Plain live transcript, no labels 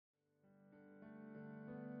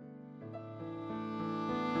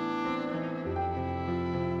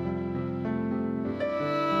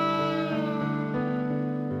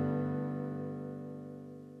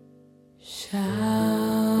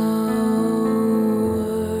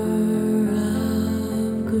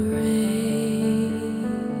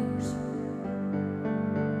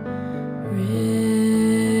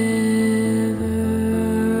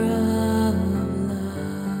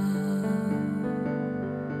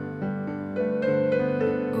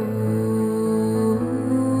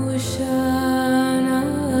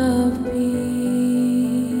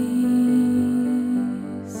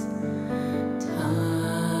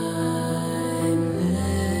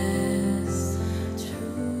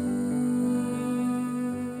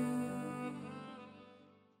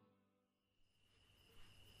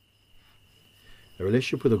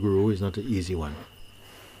relationship with a guru is not an easy one.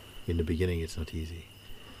 In the beginning, it's not easy.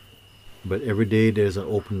 But every day there's an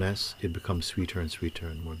openness, it becomes sweeter and sweeter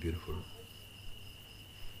and more beautiful.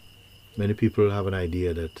 Many people have an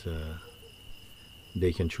idea that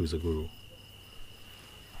they can choose a guru.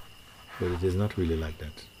 But it is not really like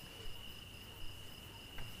that.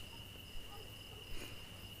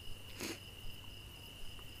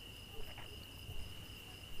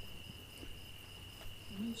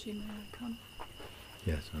 May I come?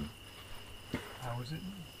 Yes. How was it?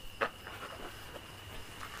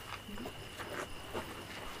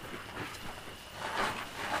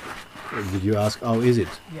 Did you ask how is it?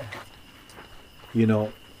 Yeah. You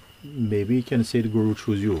know, maybe you can say the guru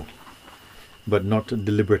chose you, but not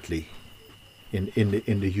deliberately in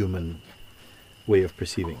the human way of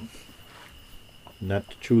perceiving.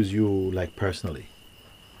 Not choose you like personally.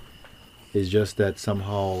 It's just that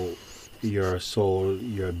somehow your soul,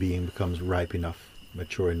 your being becomes ripe enough,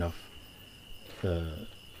 mature enough.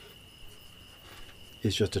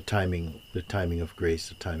 It's just the timing of grace,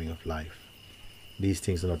 the timing of life. These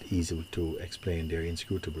things are not easy to explain, they're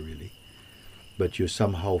inscrutable really. But you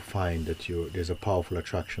somehow find that there's a powerful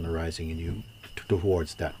attraction arising in you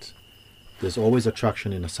towards that. There's always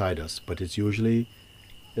attraction inside us, but it's usually,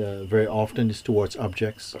 very often it's towards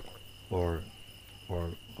objects or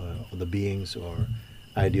the beings or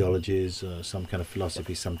ideologies, some kind of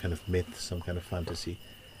philosophy, some kind of myth, some kind of fantasy.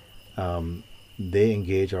 They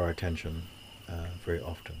engage our attention very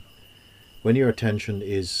often. When your attention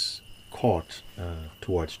is caught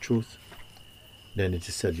towards truth, then it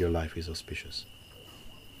is said your life is auspicious.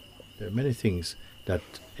 There are many things that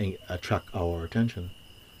attract our attention,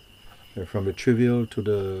 from the trivial to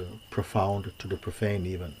the profound to the profane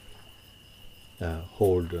even,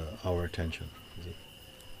 hold our attention.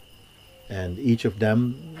 And each of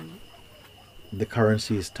them, the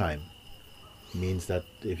currency is time. It means that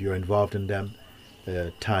if you're involved in them,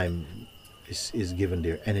 time is given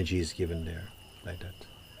there, energy is given there, like that.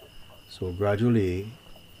 So gradually,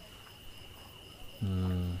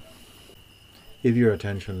 if your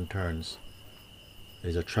attention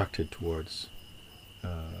is attracted towards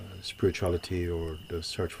spirituality or the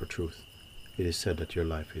search for truth, it is said that your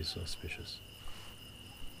life is auspicious.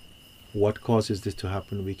 What causes this to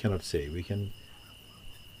happen, we cannot say. We cannot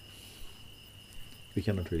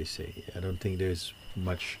really say. I don't think there's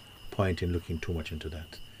much point in looking too much into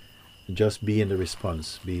that. Just be in the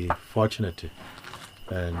response. Be fortunate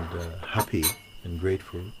and happy and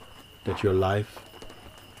grateful that your life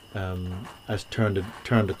has turned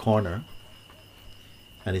the corner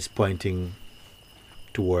and is pointing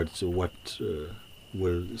towards what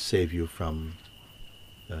will save you from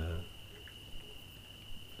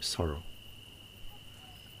sorrow.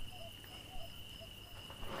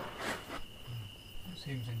 It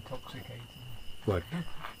seems intoxicating. What?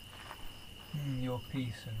 Your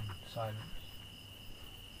peace and silence.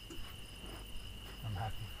 I'm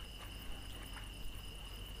happy.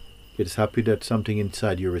 It's happy that something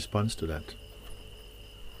inside you responds to that.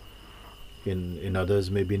 In others,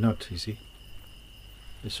 maybe not, you see.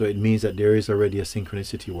 So it means that there is already a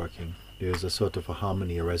synchronicity working. There is a sort of a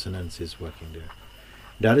harmony, a resonance is working there.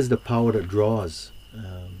 That is the power that draws,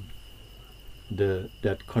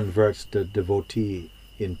 that converts the devotee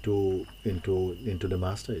into the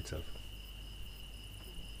master itself.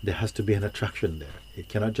 There has to be an attraction there. It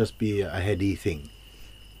cannot just be a heady thing.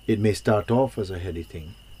 It may start off as a heady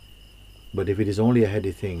thing, but if it is only a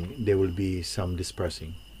heady thing, there will be some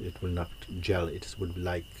dispersing. It will not gel. It would be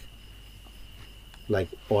like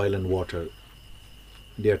oil and water.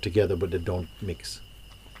 They are together, but they don't mix.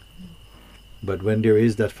 But when there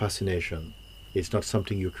is that fascination, it's not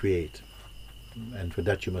something you create. And for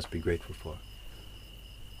that you must be grateful for.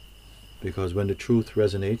 Because when the truth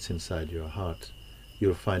resonates inside your heart,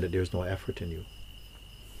 you'll find that there's no effort in you.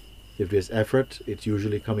 If there's effort, it's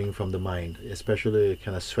usually coming from the mind, especially a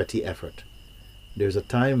kind of sweaty effort. There's a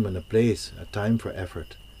time and a place, a time for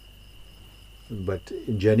effort. But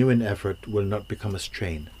genuine effort will not become a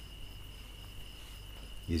strain.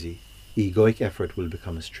 You see, egoic effort will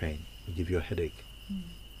become a strain. It'll give you a headache.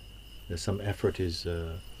 Some effort is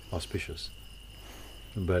auspicious.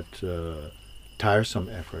 But tiresome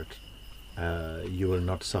effort, you will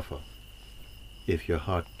not suffer if your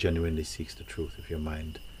heart genuinely seeks the truth, if your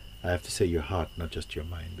mind, I have to say your heart, not just your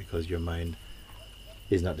mind, because your mind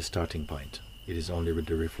is not the starting point. It is only with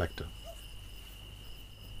the reflector.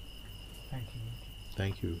 Thank you.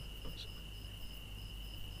 Thank you.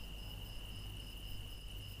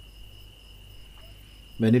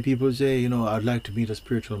 Many people say, I'd like to meet a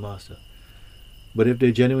spiritual master. But if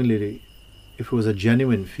it was a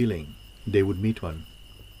genuine feeling, they would meet one.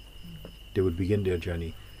 they would begin their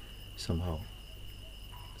journey somehow.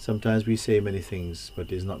 Sometimes we say many things, but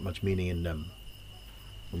there's not much meaning in them.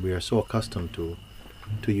 We are so accustomed to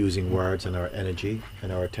using words and our energy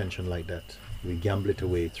and our attention like that. We gamble it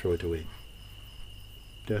away, throw it away.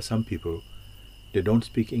 There are some people, they don't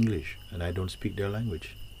speak English, and I don't speak their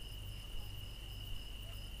language.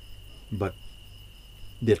 But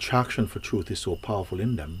the attraction for truth is so powerful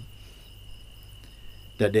in them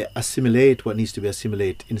that they assimilate what needs to be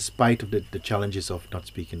assimilated in spite of the challenges of not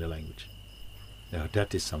speaking the language. Now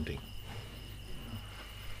that is something.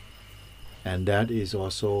 And that is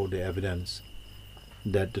also the evidence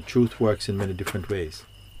that the truth works in many different ways.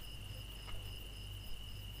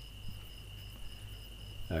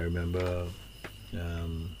 I remember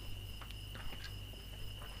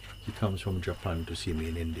he comes from Japan to see me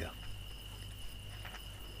in India.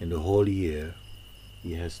 In the whole year,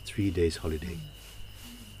 he has 3 days holiday.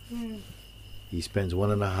 He spends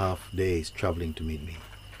 1.5 days traveling to meet me.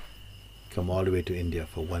 Come all the way to India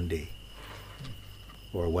for 1 day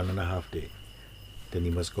or 1.5 day. Then he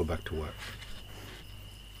must go back to work.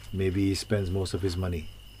 Maybe he spends most of his money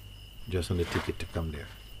just on the ticket to come there.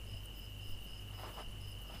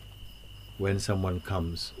 When someone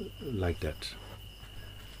comes like that,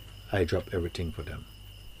 I drop everything for them.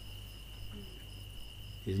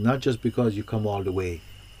 It's not just because you come all the way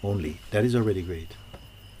only. That is already great.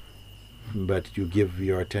 But you give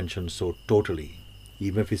your attention so totally,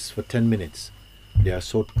 even if it's for 10 minutes, they are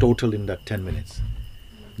so total in that 10 minutes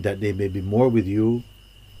that they may be more with you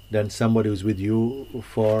than somebody who's with you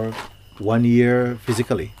for 1 year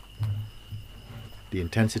physically. The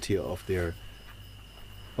intensity of their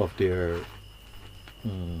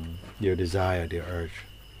desire, their urge,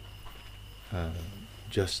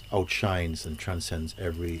 just outshines and transcends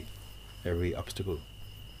every obstacle.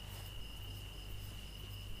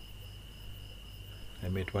 I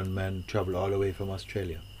met one man travel all the way from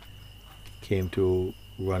Australia, came to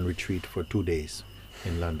run retreat for 2 days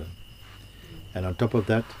in London, and on top of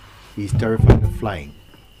that, he's terrified of flying.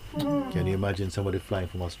 Can you imagine somebody flying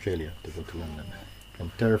from Australia to go to London?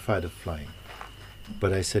 I'm terrified of flying.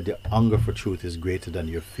 But I said the hunger for truth is greater than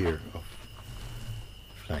your fear of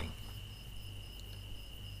flying.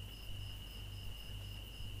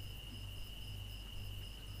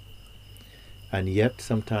 And yet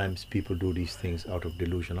sometimes people do these things out of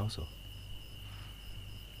delusion also.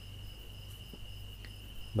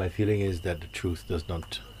 My feeling is that the truth does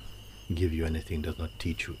not give you anything, does not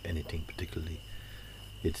teach you anything particularly.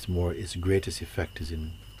 Its greatest effect is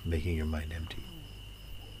in making your mind empty.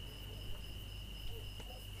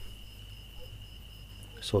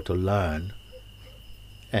 So to learn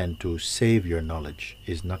and to save your knowledge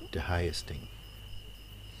is not the highest thing.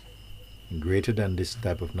 Greater than this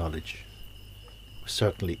type of knowledge,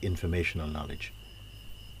 certainly informational knowledge,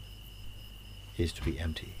 is to be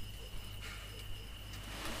empty.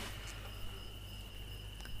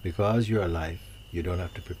 Because you're alive, you don't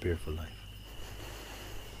have to prepare for life.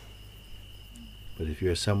 But if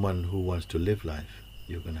you're someone who wants to live life,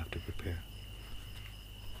 you're going to have to prepare.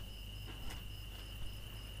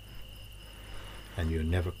 And you're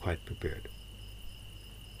never quite prepared.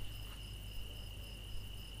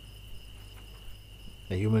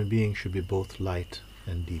 A human being should be both light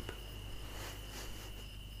and deep.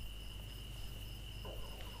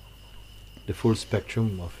 The full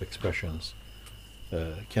spectrum of expressions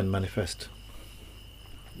can manifest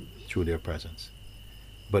through their presence,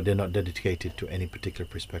 but they're not dedicated to any particular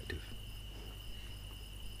perspective.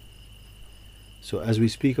 So as we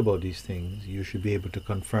speak about these things, you should be able to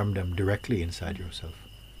confirm them directly inside yourself,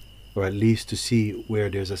 or at least to see where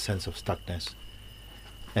there's a sense of stuckness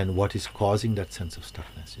and what is causing that sense of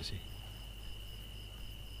stuckness, you see.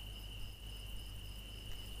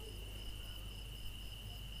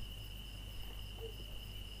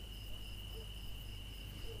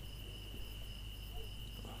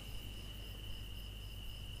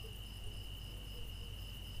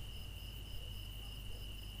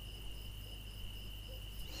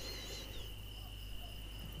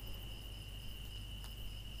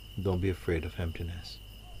 Don't be afraid of emptiness.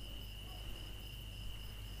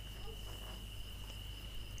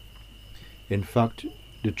 In fact,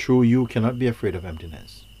 the true you cannot be afraid of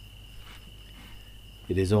emptiness.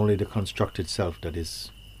 It is only the constructed self that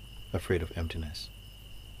is afraid of emptiness.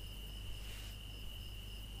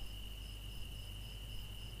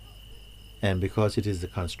 And because it is the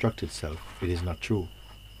constructed self, it is not true.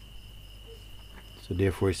 So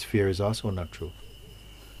therefore its fear is also not true.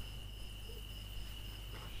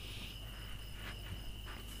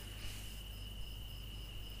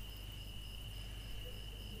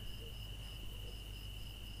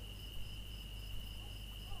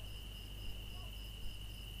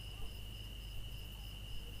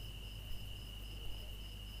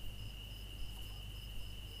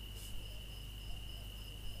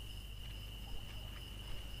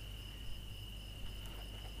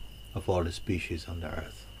 of all the species on the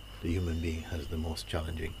earth, the human being has the most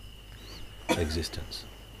challenging existence,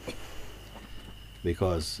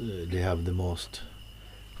 because they have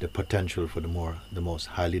the potential for the most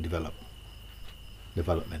highly developed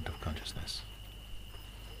development of consciousness.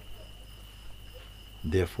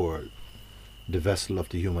 Therefore, the vessel of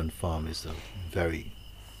the human form is a very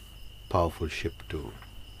powerful ship to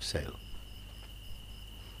sail,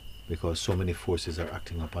 because so many forces are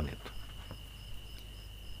acting upon it.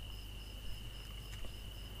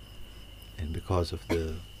 And because of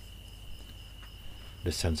the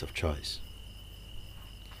sense of choice,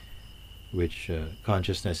 which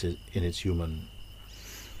consciousness is in its human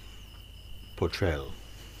portrayal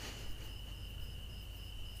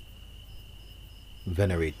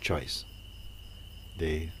venerate choice.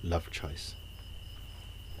 They love choice,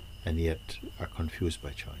 and yet are confused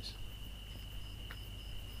by choice.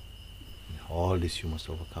 And all this you must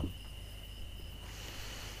overcome.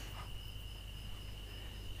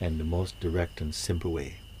 And the most direct and simple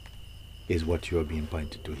way is what you are being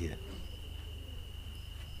pointed to here.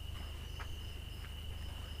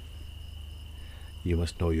 You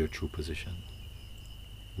must know your true position.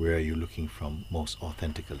 Where are you looking from most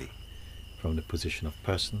authentically? From the position of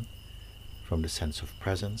person, from the sense of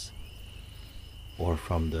presence, or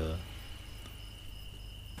from the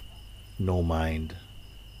no mind,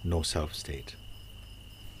 no self state,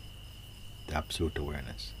 the absolute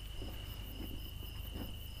awareness.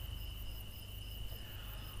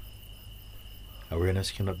 Awareness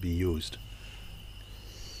cannot be used.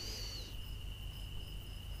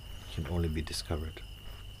 It can only be discovered.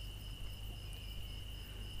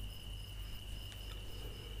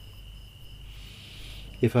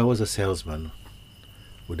 If I was a salesman,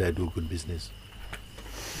 would I do good business?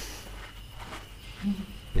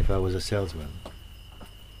 If I was a salesman,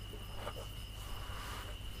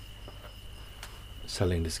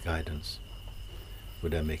 selling this guidance,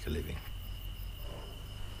 would I make a living?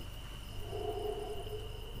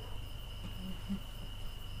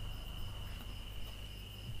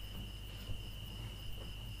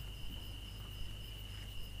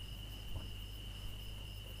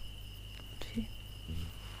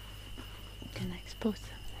 Can I expose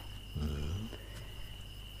something?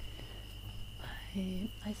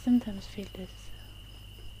 I sometimes feel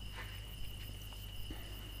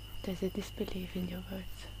there's a disbelief in your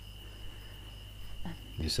words. And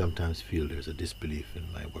you sometimes feel there's a disbelief in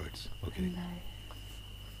my words. Okay. And I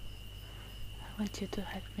want you to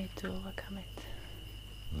help me to overcome it.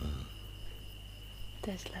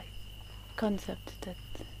 There's like concepts that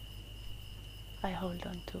I hold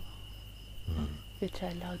on to, which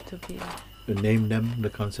I allow to be. Name them, the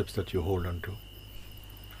concepts that you hold on to.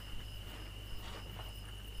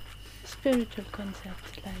 Spiritual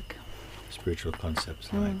concepts like. Spiritual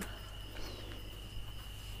concepts like.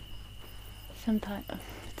 Sometimes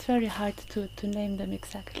it's very hard to name them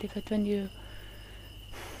exactly, but when you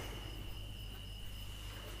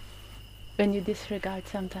disregard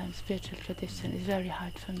sometimes spiritual tradition, it's very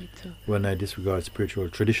hard for me to. When I disregard spiritual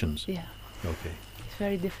traditions? Yeah. Okay. It's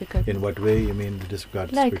very difficult. In what way you mean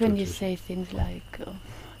disregard like spiritual when you tradition? say things like, I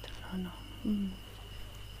don't know.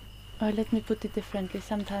 Or let me put it differently.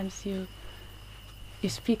 Sometimes you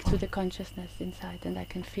speak to the consciousness inside, and I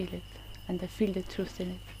can feel it, and I feel the truth in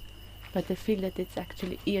it. But I feel that it's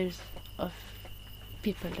actually ears of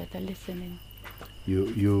people that are listening.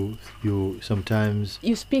 You sometimes.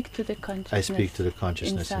 You speak to the consciousness. I speak to the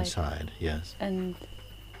consciousness inside. Yes. And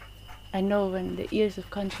I know when the ears of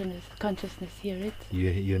consciousness hear it.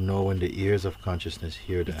 You know when the ears of consciousness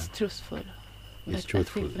hear that. It's truthful. It's But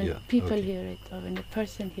truthful. when Yeah. people okay. hear it, or when the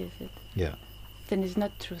person hears it, Yeah. then it's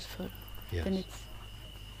not truthful. Yes.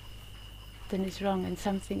 Then it's wrong, and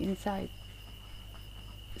something inside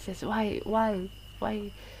says, why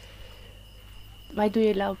do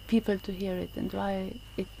you allow people to hear it, and why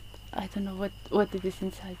it, I don't know what it is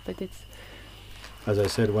inside, but it's. As I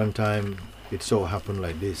said one time, it so happened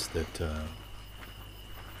like this, that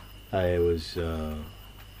I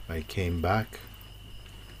came back,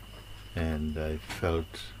 and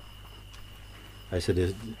I said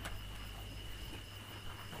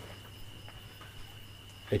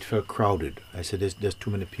it felt crowded. I said there's too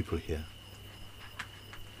many people here.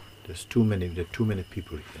 There are too many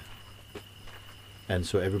people here. And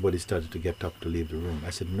so everybody started to get up to leave the room.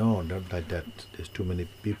 I said, no, not like that. There's too many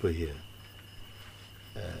people here.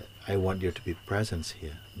 I want there to be presence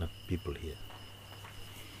here, not people here.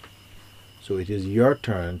 So it is your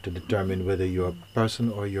turn to determine whether you're a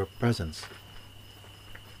person or your presence.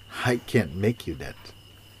 I can't make you that.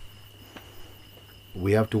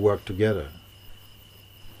 We have to work together.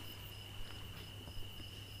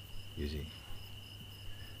 You see.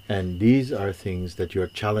 And these are things that you're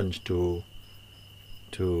challenged to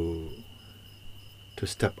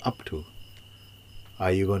step up to.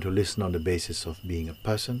 Are you going to listen on the basis of being a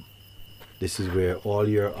person? This is where all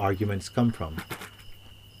your arguments come from.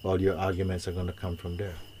 All your arguments are going to come from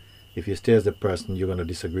there. If you stay as a person, you're going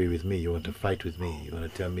to disagree with me. You're going to fight with me. You're going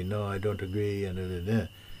to tell me, no, I don't agree. And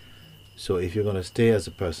So if you're going to stay as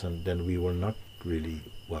a person, then we will not really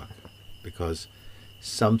work. Because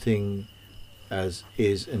something as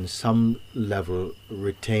is in some level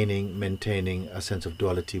maintaining a sense of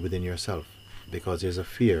duality within yourself. Because there's a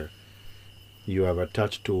fear. You are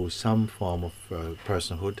attached to some form of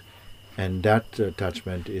personhood, and that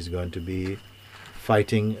attachment is going to be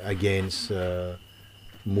fighting against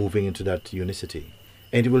moving into that unicity.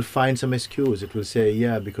 And it will find some excuse. It will say,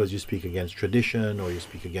 yeah, because you speak against tradition, or you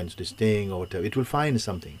speak against this thing, or whatever. It will find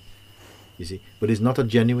something, you see. But it's not a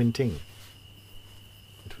genuine thing.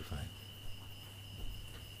 It will find.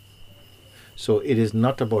 So it is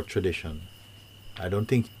not about tradition. I don't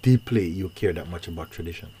think deeply you care that much about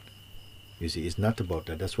tradition. You see, it's not about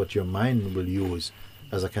that. That's what your mind will use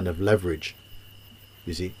as a kind of leverage.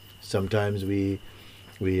 You see, sometimes we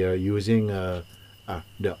are using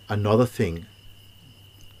another thing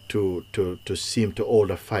to seem to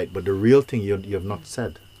hold a fight, but the real thing you have not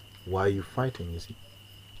said. Why are you fighting? You see,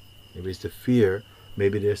 maybe it's the fear.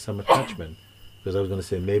 Maybe there's some attachment. Because I was going to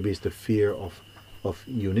say maybe it's the fear of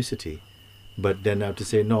unicity, but then I have to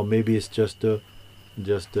say no. Maybe it's just the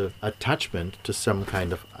attachment to some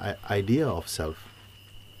kind of idea of self,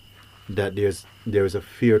 that there is a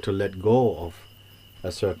fear to let go of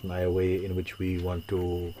a certain way in which we want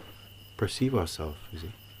to perceive ourselves. You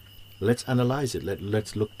see, let's analyze it.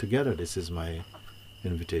 Let's look together. This is my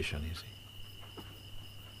invitation. You see,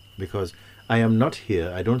 because I am not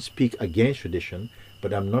here. I don't speak against tradition,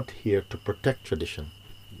 but I'm not here to protect tradition.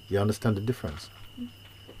 You understand the difference?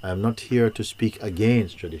 I'm not here to speak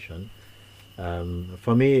against tradition.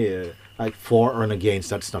 For me, like for or against,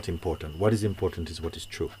 that's not important. What is important is what is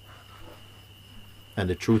true. And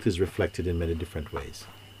the truth is reflected in many different ways.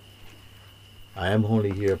 I am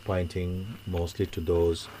only here pointing mostly to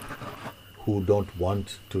those who don't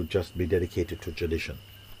want to just be dedicated to tradition,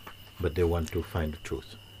 but they want to find the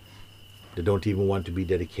truth. They don't even want to be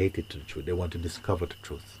dedicated to the truth. They want to discover the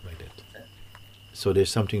truth like that. So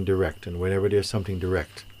there's something direct, and whenever there's something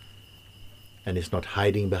direct, and it's not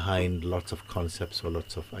hiding behind lots of concepts or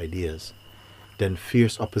lots of ideas, then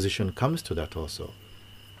fierce opposition comes to that also.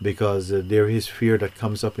 Because there is fear that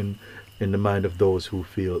comes up in the mind of those who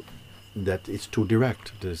feel that it's too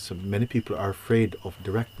direct. Many people are afraid of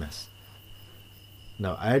directness.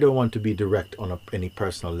 Now, I don't want to be direct on any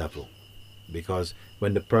personal level, because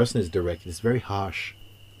when the person is direct, it's very harsh.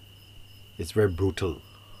 It's very brutal.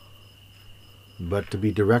 But to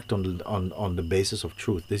be direct on the basis of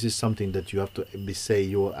truth, this is something that you have to say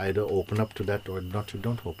you either open up to that or not. You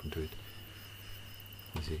don't open to it.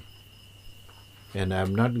 You see. And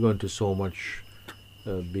I'm not going to so much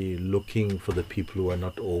be looking for the people who are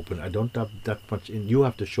not open. I don't have that much in. You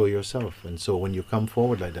have to show yourself. And so when you come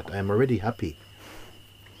forward like that, I'm already happy.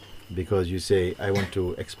 Because you say, I want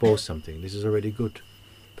to expose something. This is already good.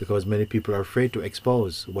 Because many people are afraid to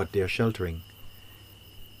expose what they are sheltering.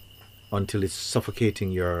 Until it's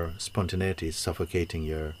suffocating your spontaneity, it's suffocating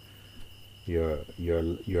your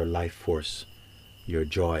life force, your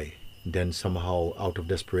joy. Then somehow, out of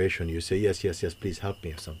desperation, you say, yes, please help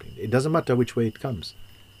me or something. It doesn't matter which way it comes.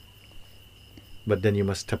 But then you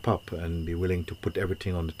must step up and be willing to put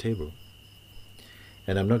everything on the table.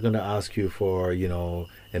 And I'm not going to ask you for,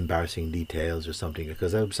 embarrassing details or something,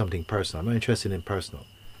 because that's something personal. I'm not interested in personal.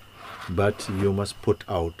 But you must put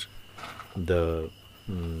out the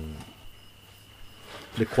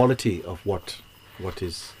quality of what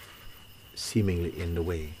is seemingly in the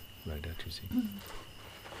way, like that, you see.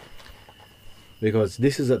 Because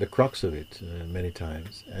this is at the crux of it many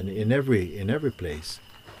times, and in every place,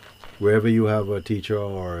 wherever you have a teacher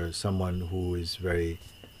or someone who is very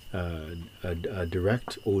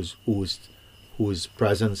direct, whose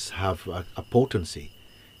presence have a potency,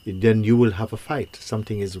 then you will have a fight.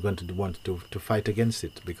 Something is going to want to fight against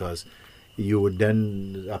it, because you would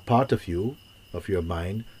then, a part of you, of your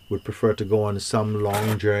mind, would prefer to go on some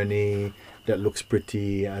long journey that looks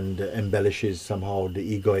pretty and embellishes somehow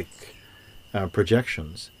the egoic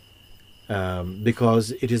projections,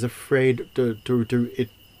 because it is afraid it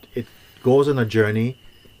goes on a journey,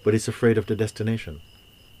 but it's afraid of the destination,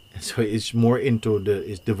 and so it's more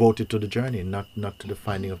it's devoted to the journey, not to the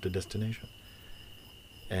finding of the destination.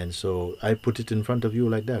 And so I put it in front of you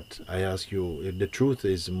like that. I ask you, if the truth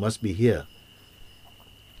must be here,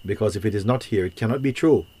 because if it is not here, it cannot be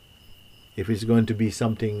true. if it's going to be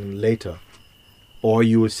something later, or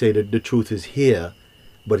you will say that the truth is here,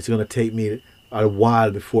 but it's going to take me a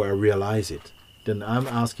while before I realize it, then I'm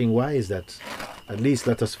asking, why is that? At least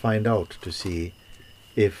let us find out to see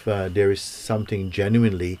if there is something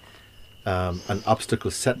genuinely an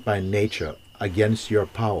obstacle set by nature against your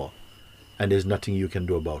power, and there's nothing you can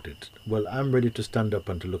do about it. Well, I'm ready to stand up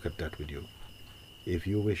and to look at that with you, if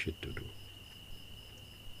you wish it to do,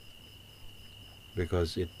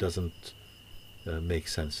 because it doesn't make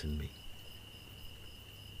sense in me.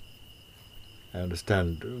 I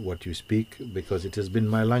understand what you speak because it has been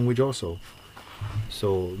my language also.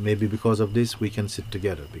 So maybe because of this we can sit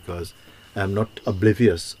together, because I'm not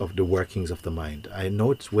oblivious of the workings of the mind. I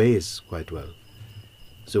know its ways quite well.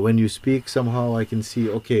 So when you speak, somehow I can see,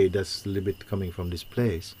 okay, that's a little bit coming from this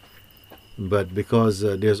place. But because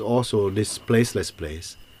there's also this placeless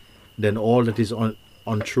place, then all that is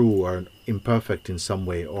untrue or imperfect in some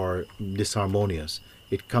way or disharmonious,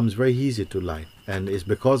 it comes very easy to light. And it's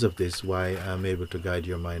because of this why I'm able to guide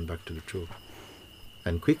your mind back to the truth.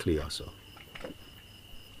 And quickly also.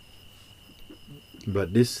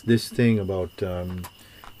 But this thing about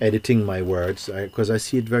editing my words, because I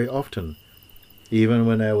see it very often. Even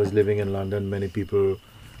when I was living in London, many people,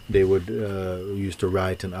 they would used to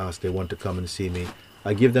write and ask they want to come and see me.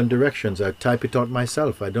 I give them directions. I type it out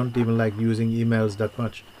myself. I don't even like using emails that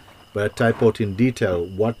much. But I type out in detail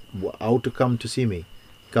how to come to see me.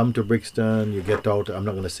 Come to Brixton, you get out. I'm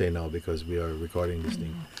not going to say now because we are recording this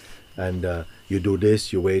thing. And you do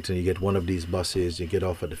this, you wait, and you get one of these buses. You get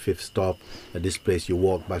off at the 5th stop. At this place, you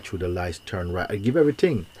walk back through the lights, turn right. I give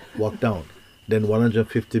everything. Walk down. Then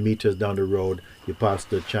 150 meters down the road, you pass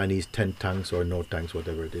the Chinese 10 tanks or no tanks,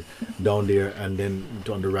 whatever it is, down there. And then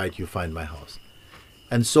on the right, you find my house.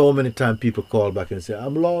 And so many times people call back and say,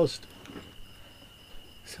 I'm lost.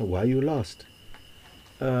 So why are you lost?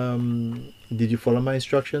 Did you follow my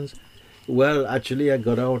instructions? Well, actually, I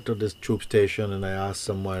got out of this troop station and I asked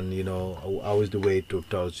someone, how is the way to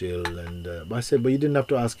Tulse Hill? And I said, but you didn't have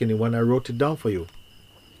to ask anyone. I wrote it down for you.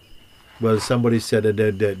 Well, somebody said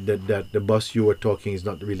that the bus you were talking is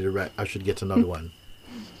not really right. I should get another one.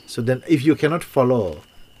 So then if you cannot follow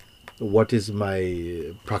what is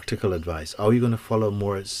my practical advice, how are you going to follow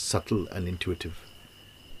more subtle and intuitive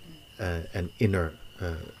and inner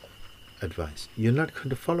advice? You're not going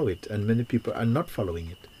to follow it, and many people are not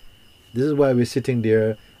following it. This is why we're sitting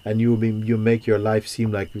there, and you make your life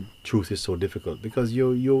seem like truth is so difficult, because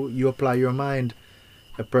you apply your mind,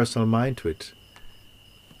 a personal mind to it,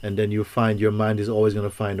 and then you find your mind is always going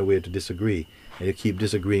to find a way to disagree, and you keep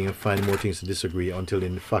disagreeing and find more things to disagree until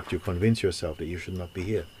in fact you convince yourself that you should not be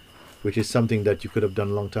here, which is something that you could have done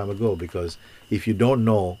a long time ago. Because if you don't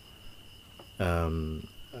know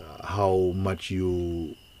how much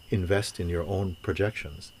you invest in your own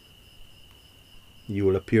projections, you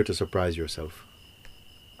will appear to surprise yourself.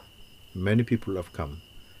 Many people have come,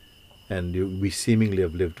 and we seemingly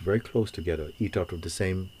have lived very close together, eat out of the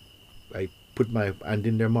same. I put my hand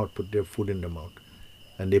in their mouth, put their food in their mouth,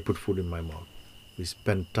 and they put food in my mouth. We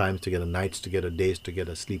spend times together, nights together, days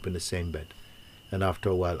together, sleep in the same bed. And after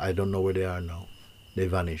a while, I don't know where they are now. They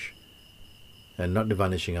vanish. And not the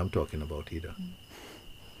vanishing I'm talking about either.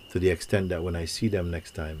 To the extent that when I see them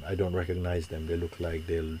next time, I don't recognize them. They look like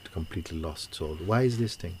they're completely lost soul. Why is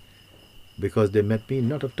this thing? Because they met me?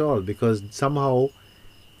 Not at all. Because somehow,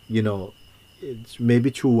 it's maybe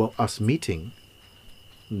through us meeting,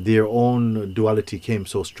 their own duality came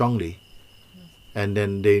so strongly, and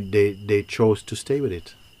then they chose to stay with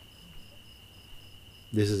it.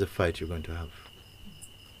 This is a fight you're going to have.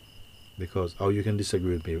 Because how you can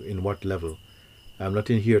disagree with me, in what level? I'm not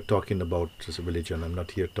in here talking about religion. I'm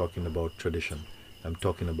not here talking about tradition. I'm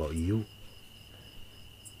talking about you.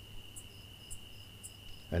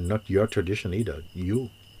 And not your tradition either.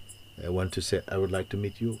 You. I want to say, I would like to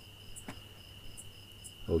meet you.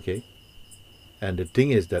 Okay? And the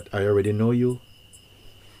thing is that I already know you.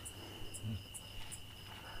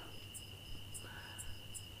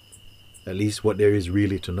 At least what there is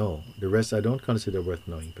really to know. The rest I don't consider worth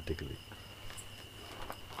knowing particularly.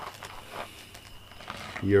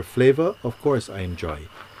 Your flavor, of course, I enjoy.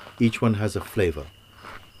 Each one has a flavor.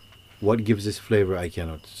 What gives this flavor, I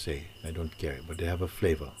cannot say. I don't care. But they have a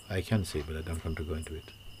flavor. I can say, but I don't want to go into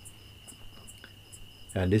it.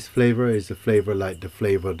 And this flavor is a flavor like the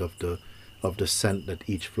flavor of the scent that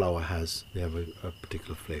each flower has. They have a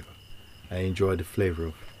particular flavor. I enjoy the flavor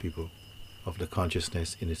of people, of the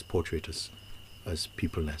consciousness in its portrait as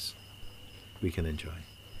peopleness. We can enjoy.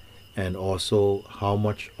 And also how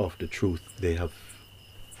much of the truth they have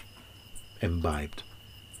imbibed.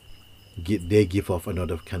 they give off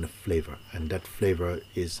another kind of flavor, and that flavor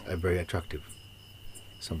is very attractive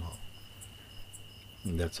somehow.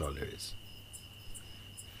 And that's all there is.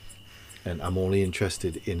 And I'm only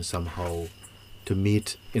interested in somehow to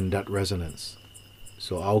meet in that resonance.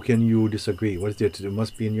 So how can you disagree? What is there to do? It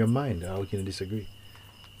must be in your mind. How can you disagree?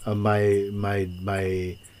 My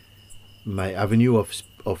avenue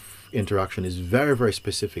of interaction is very, very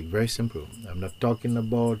specific, very simple. I'm not talking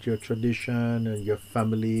about your tradition and your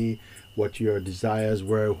family, what your desires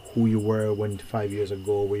were, who you were 5 years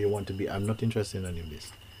ago, where you want to be. I'm not interested in any of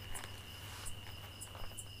this.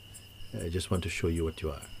 I just want to show you what you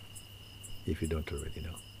are, if you don't already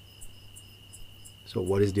know. So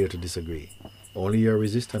what is there to disagree? Only your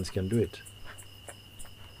resistance can do it.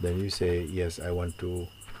 Then you say, yes, I want to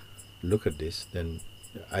look at this. Then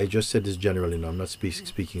I just said this generally. Now I'm not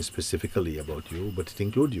speaking specifically about you, but it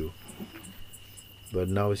includes you. But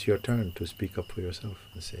now it's your turn to speak up for yourself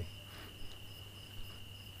and say.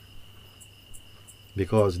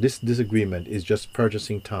 Because this disagreement is just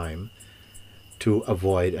purchasing time to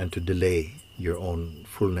avoid and to delay your own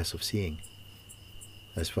fullness of seeing,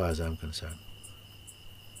 as far as I'm concerned.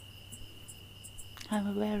 I'm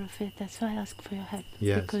aware of it, that's why I ask for your help.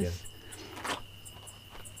 Yes, because yes.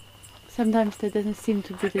 sometimes there doesn't seem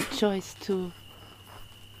to be the choice to,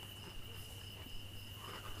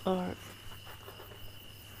 or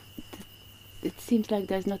it seems like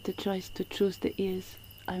there's not the choice to choose the ears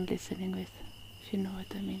I'm listening with, if you know what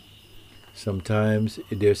I mean. Sometimes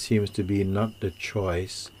there seems to be not the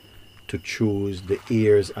choice to choose the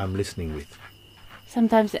ears I'm listening with.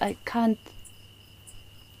 Sometimes I can't.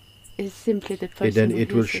 Is simply the person. Then who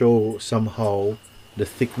it will hears show somehow the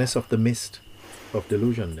thickness of the mist of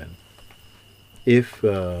delusion. Then, if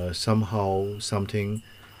somehow something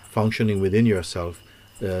functioning within yourself,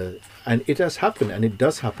 and it has happened, and it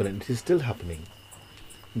does happen, and it is still happening,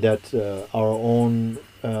 that our own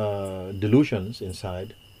delusions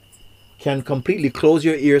inside can completely close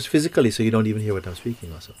your ears physically, so you don't even hear what I'm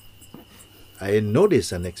speaking. Also, I know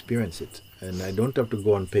this and experience it. And I don't have to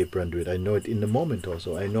go on paper and do it. I know it in the moment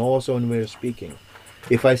also. I know also when we're speaking.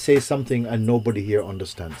 If I say something and nobody here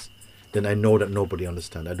understands, then I know that nobody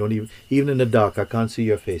understands. I don't even in the dark, I can't see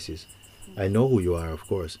your faces. I know who you are, of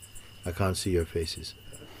course. I can't see your faces.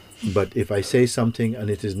 But if I say something and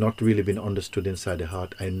it has not really been understood inside the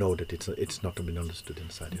heart, I know that it's not been understood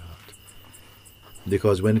inside your heart.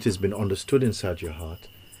 Because when it has been understood inside your heart,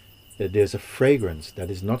 there's a fragrance that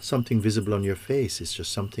is not something visible on your face. It's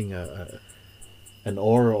just something, an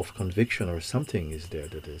aura of conviction or something is there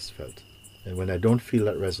that is felt. And when I don't feel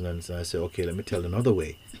that resonance, I say, okay, let me tell another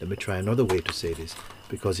way. Let me try another way to say this,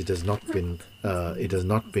 because it has not been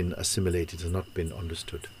assimilated, it has not been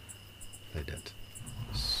understood like that.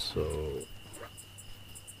 So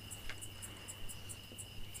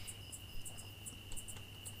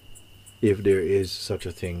if there is such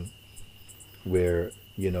a thing where,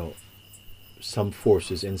 some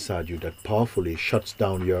forces inside you that powerfully shuts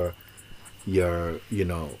down your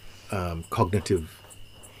cognitive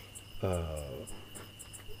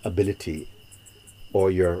ability,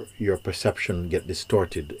 or your perception get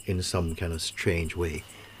distorted in some kind of strange way,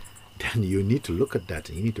 then you need to look at that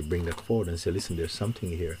and you need to bring that forward and say, listen, there's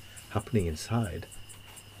something here happening inside.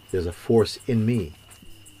 There's a force in me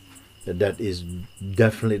that is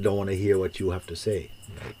definitely don't want to hear what you have to say,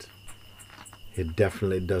 right? It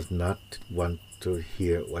definitely does not want to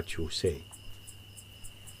hear what you say.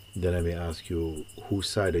 Then I may ask you, whose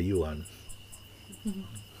side are you on?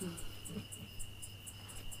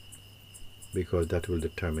 Because that will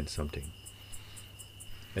determine something.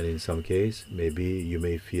 And in some case, maybe you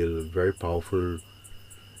may feel very powerful,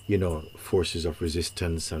 forces of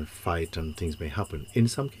resistance and fight, and things may happen. In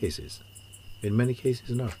some cases. In many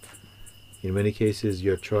cases, not. In many cases,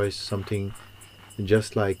 your choice, something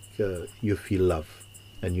just like you feel love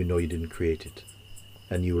and you know you didn't create it,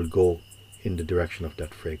 and you will go in the direction of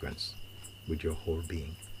that fragrance with your whole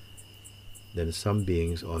being. Then some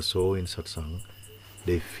beings also in satsang,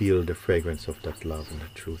 they feel the fragrance of that love and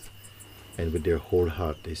that truth, and with their whole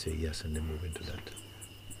heart they say yes and they move into that.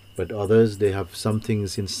 But others, they have some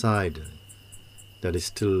things inside that is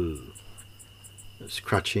still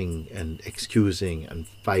scratching and excusing and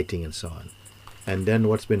fighting and so on. And then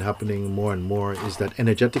what's been happening more and more is that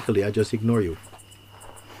energetically I just ignore you.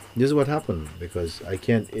 This is what happened, because I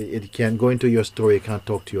can't, it can't go into your story, I can't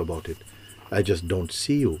talk to you about it. I just don't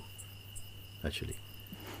see you, actually.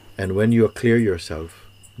 And when you clear yourself,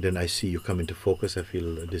 then I see you come into focus. I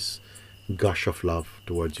feel this gush of love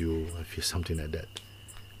towards you. I feel something like that.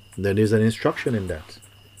 And then there's an instruction in that.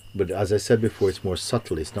 But as I said before, it's more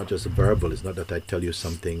subtle. It's not just verbal. It's not that I tell you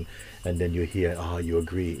something and then you hear, ah, you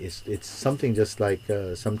agree. It's something just like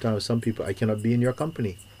sometimes some people, I cannot be in your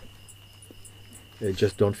company. I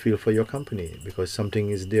just don't feel for your company because something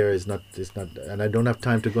is there. It's not, and I don't have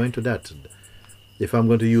time to go into that. If I'm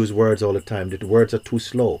going to use words all the time, the words are too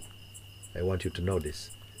slow. I want you to know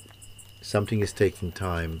this. Something is taking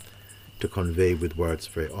time to convey with words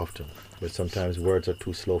very often, but sometimes words are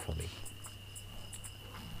too slow for me.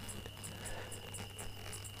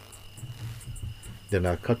 Then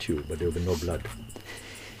I'll cut you, but there will be no blood.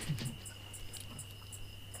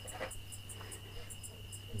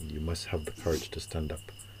 You must have the courage to stand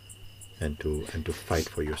up and to fight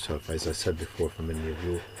for yourself. As I said before, for many of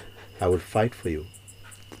you, I will fight for you,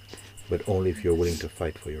 but only if you're willing to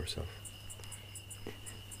fight for yourself.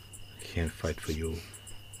 I can't fight for you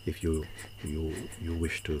if you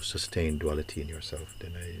wish to sustain duality in yourself.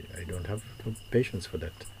 Then I don't have no patience for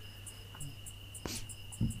that.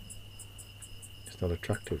 It's not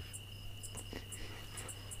attractive.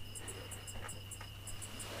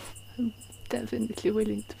 I'm definitely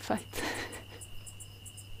willing to fight.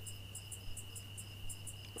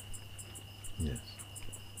 Yes.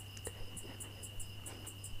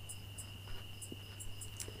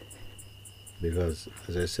 Because,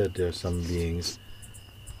 as I said, there are some beings,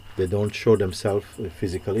 they don't show themselves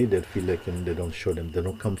physically, they feel like they don't show them, they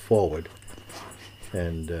don't come forward.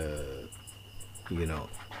 And, you know,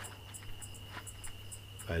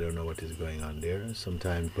 I don't know what is going on there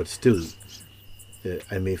sometimes, but still,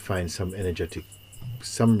 I may find some energetic,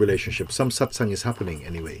 some relationship, some satsang is happening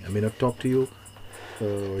anyway. I may not talk to you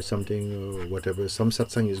or something or whatever, some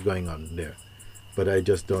satsang is going on there. But I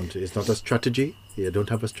just don't, it's not a strategy. I don't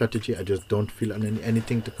have a strategy. I just don't feel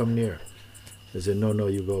anything to come near. I say, no,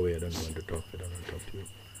 you go away. I don't want to talk. I don't want to talk to you.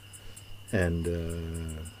 And,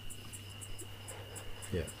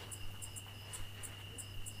 yeah.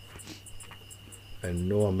 And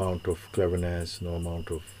no amount of cleverness, no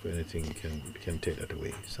amount of anything can take that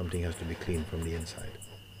away. Something has to be clean from the inside.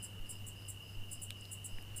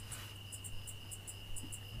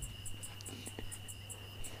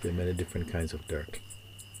 There are many different kinds of dirt.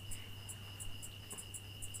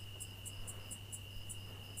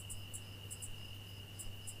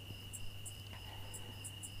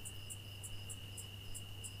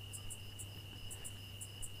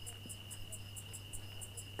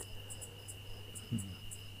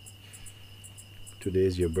 Today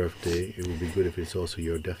is your birthday. It would be good if it's also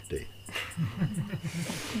your death day.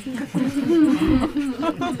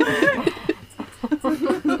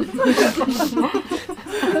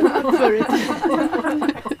 For it.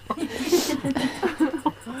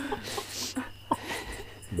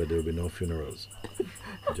 But there will be no funerals,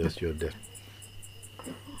 just your death.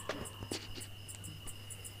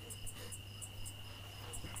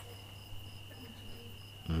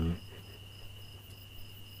 Mm.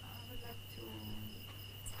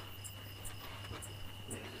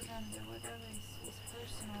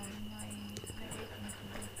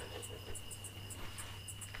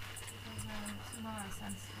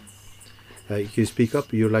 Can you speak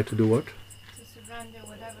up? You'd like to do what? To surrender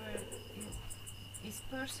whatever is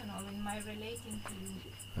personal in my relating to you.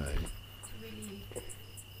 To really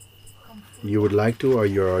come full. You would like to, or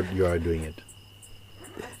you are doing it?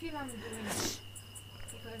 I feel I'm doing it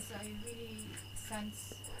because I really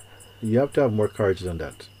sense. You have to have more courage than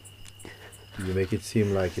that. You make it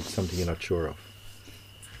seem like it's something you're not sure of.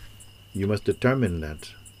 You must determine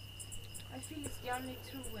that. I feel it's the only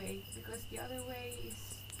true way, because the other way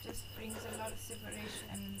just brings a lot of separation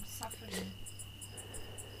and suffering.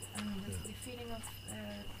 And the feeling of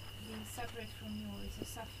being separate from you is a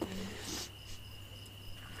suffering.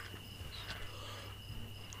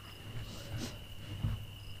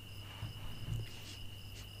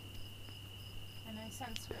 And I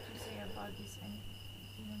sense what you say about this, and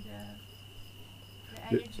the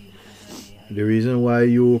energy, because The reason why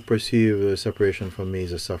you perceive separation from me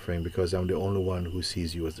is a suffering, because I'm the only one who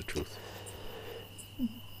sees you as the truth.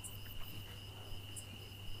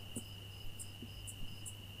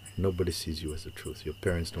 Nobody sees you as the truth. Your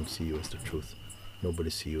parents don't see you as the truth. Nobody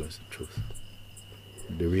sees you as the truth.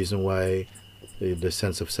 The reason why the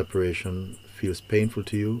sense of separation feels painful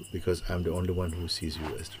to you, because I'm the only one who sees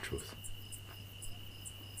you as the truth.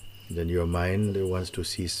 Then your mind wants to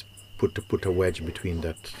put a wedge between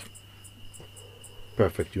that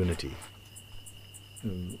perfect unity.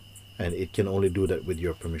 And it can only do that with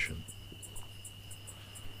your permission.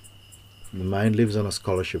 The mind lives on a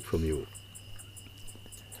scholarship from you.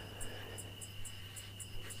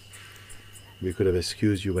 We could have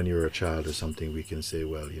excused you when you were a child or something. We can say,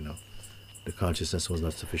 well, the consciousness was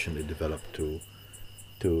not sufficiently developed to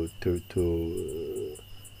to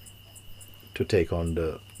take on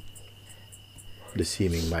the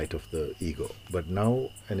seeming might of the ego. But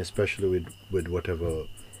now, and especially with whatever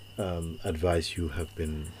advice you have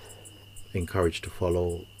been encouraged to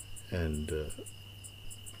follow, and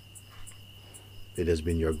it has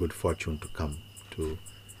been your good fortune to come to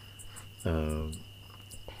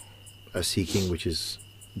a seeking which is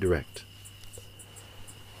direct,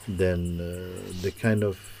 then the kind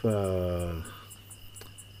of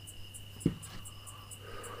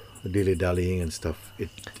dilly-dallying and stuff,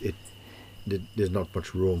 there's not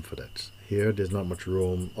much room for that. Here, there's not much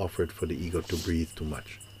room offered for the ego to breathe too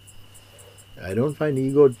much. I don't find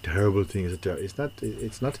ego terrible things. It's not.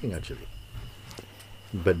 It's nothing actually.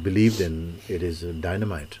 But believed in, it is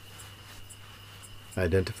dynamite.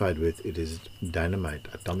 Identified with, it is dynamite,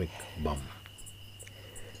 atomic bomb.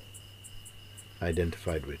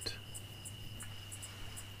 Identified with.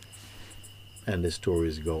 And the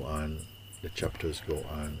stories go on, the chapters go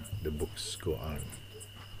on, the books go on.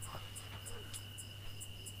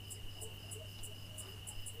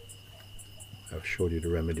 I've showed you the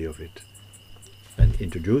remedy of it and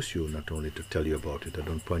introduce you, not only to tell you about it. I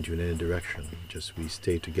don't point you in any direction. Just we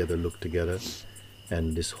stay together, look together,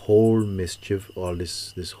 and this whole mischief, all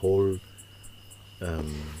this whole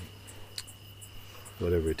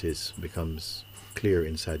whatever it is, becomes clear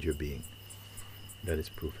inside your being. That is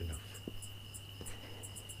proof enough.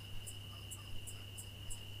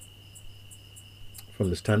 From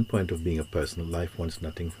the standpoint of being a person, life wants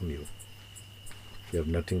nothing from you. You have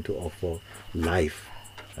nothing to offer life,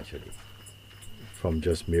 actually, from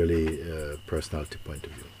just merely a personality point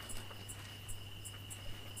of view.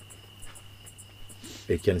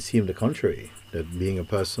 It can seem the contrary, that being a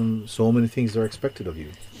person, so many things are expected of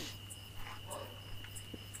you.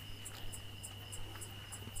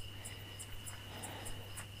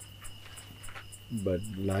 But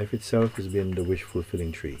life itself has been the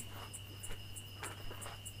wish-fulfilling tree.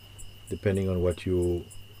 Depending on what you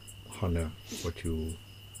honor, what you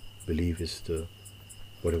believe is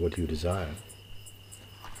what you desire,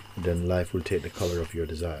 then life will take the color of your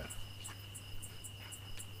desire.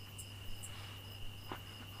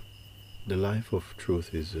 The life of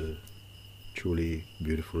truth is a truly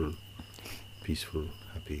beautiful, peaceful,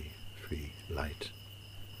 happy, free, light,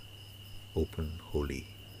 open, holy,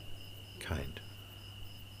 kind.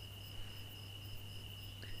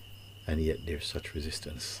 And yet there's such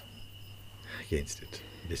resistance against it.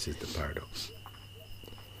 This is the paradox.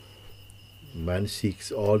 Man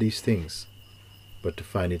seeks all these things, but to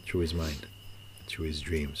find it through his mind, through his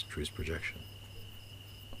dreams, through his projection.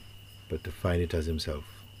 But to find it as himself,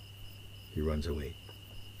 he runs away.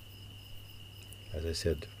 As I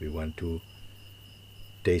said, we want to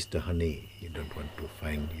taste the honey. You don't want to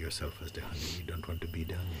find yourself as the honey. You don't want to be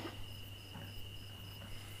the honey.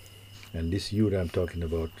 And this you that I'm talking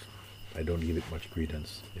about, I don't give it much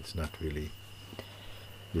credence. It's not really.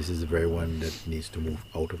 This is the very one that needs to move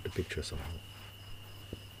out of the picture somehow.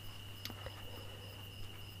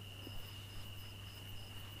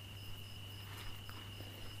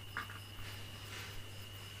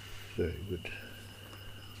 Very good.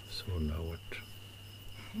 So now what?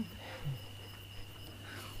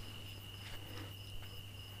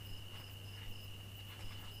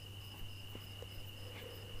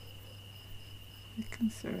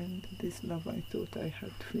 Concerned this love I thought I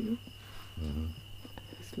had for you. Mm-hmm.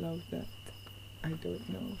 This love that I don't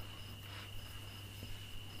know.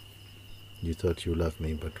 You thought you loved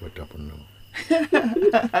me, but what happened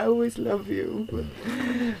now? I always love you,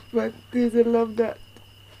 but there's a love that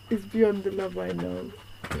is beyond the love I know.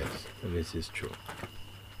 Yes, this is true.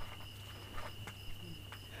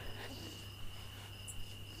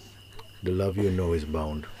 The love you know is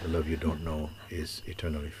bound. The love you don't know is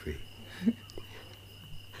eternally free.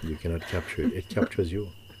 You cannot capture it. It captures you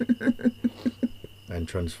and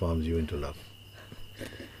transforms you into love.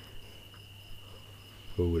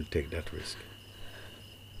 Who will take that risk?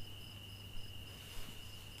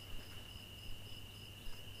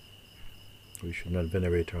 We should not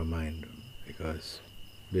venerate our mind because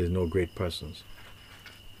there is no great persons.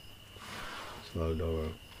 It's all our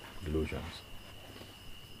delusions.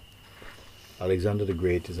 Alexander the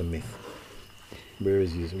Great is a myth. Where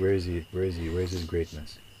is he? Where is he? Where is he? Where is his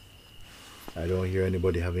greatness? I don't hear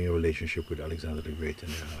anybody having a relationship with Alexander the Great in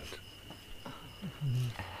their heart.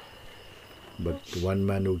 But the one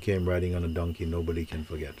man who came riding on a donkey, nobody can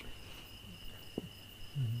forget.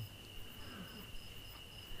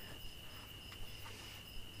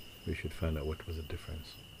 We should find out what was the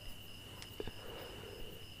difference.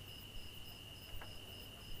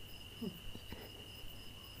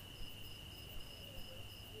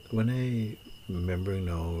 When I remembering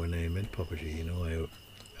now when I met Papaji, you know,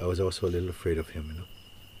 I was also a little afraid of him, you know.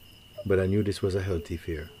 But I knew this was a healthy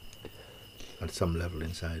fear at some level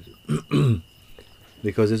inside.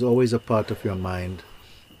 Because there's always a part of your mind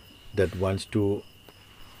that wants to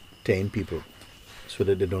tame people so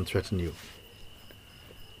that they don't threaten you.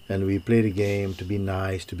 And we play the game to be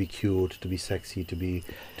nice, to be cute, to be sexy, to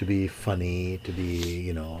be funny, to be,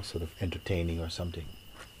 you know, sort of entertaining or something.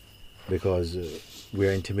 Because we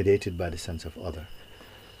are intimidated by the sense of other.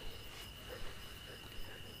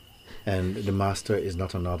 And the master is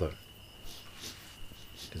not an other.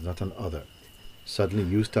 It's not an other. Suddenly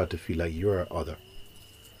you start to feel like you're other.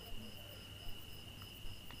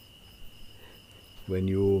 When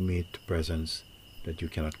you meet presence that you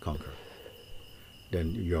cannot conquer,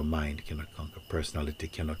 then your mind cannot conquer. Personality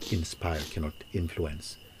cannot inspire, cannot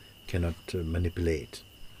influence, cannot manipulate.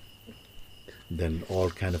 Then all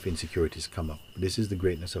kind of insecurities come up. This is the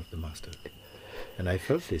greatness of the master. And I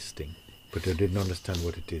felt this thing, but I didn't understand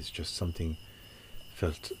what it is. Just something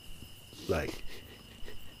felt like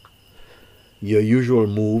your usual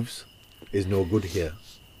moves is no good here.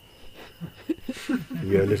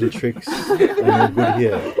 Your little tricks are no good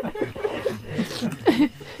here.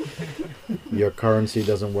 Your currency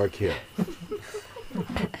doesn't work here.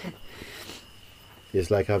 It's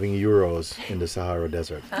like having euros in the Sahara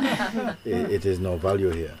Desert. It is no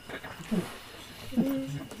value here.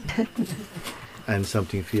 And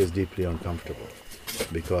something feels deeply uncomfortable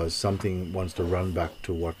because something wants to run back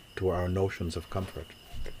to our notions of comfort.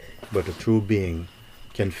 But a true being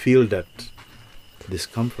can feel that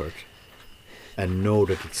discomfort and know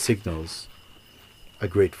that it signals a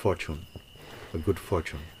great fortune, a good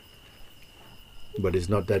fortune. But it's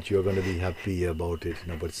not that you're going to be happy about it,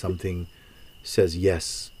 you know, but something says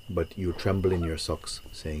yes, but you tremble in your socks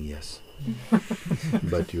saying yes.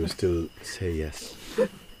 But you still say yes.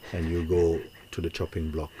 And you go to the chopping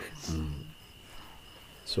block.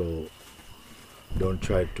 So don't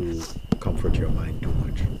try to comfort your mind too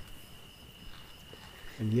much.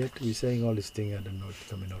 And yet we're saying all this thing and not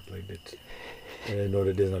coming out like that. And I know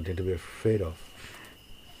that there's nothing to be afraid of.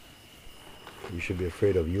 You should be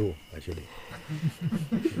afraid of you, actually.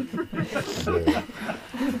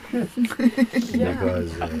 Yeah,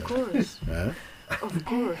 because, of course. Huh? Of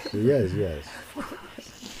course. Yes, yes.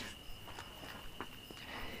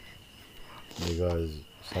 Because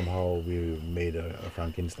somehow we made a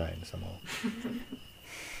Frankenstein somehow.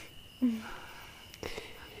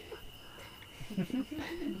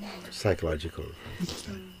 Psychological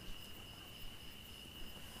Frankenstein.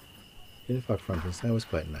 In fact, Frankenstein was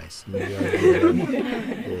quite nice. Isn't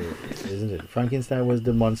it? Frankenstein was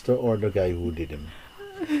the monster or the guy who did him?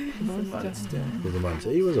 Monster. The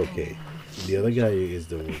monster. He was okay. The other guy is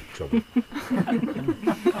the trouble.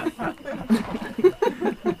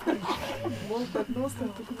 But monster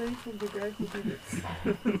took name from the guy who did it.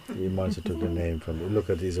 The monster took the name from. Look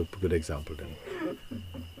at this, a good example then.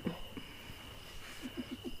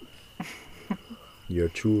 Your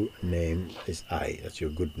true name is I. That's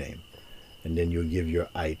your good name. And then you give your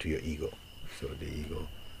I to your ego. So the ego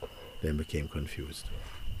then became confused.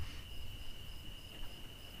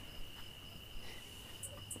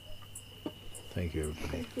 Thank you,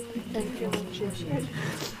 everybody. Thank you.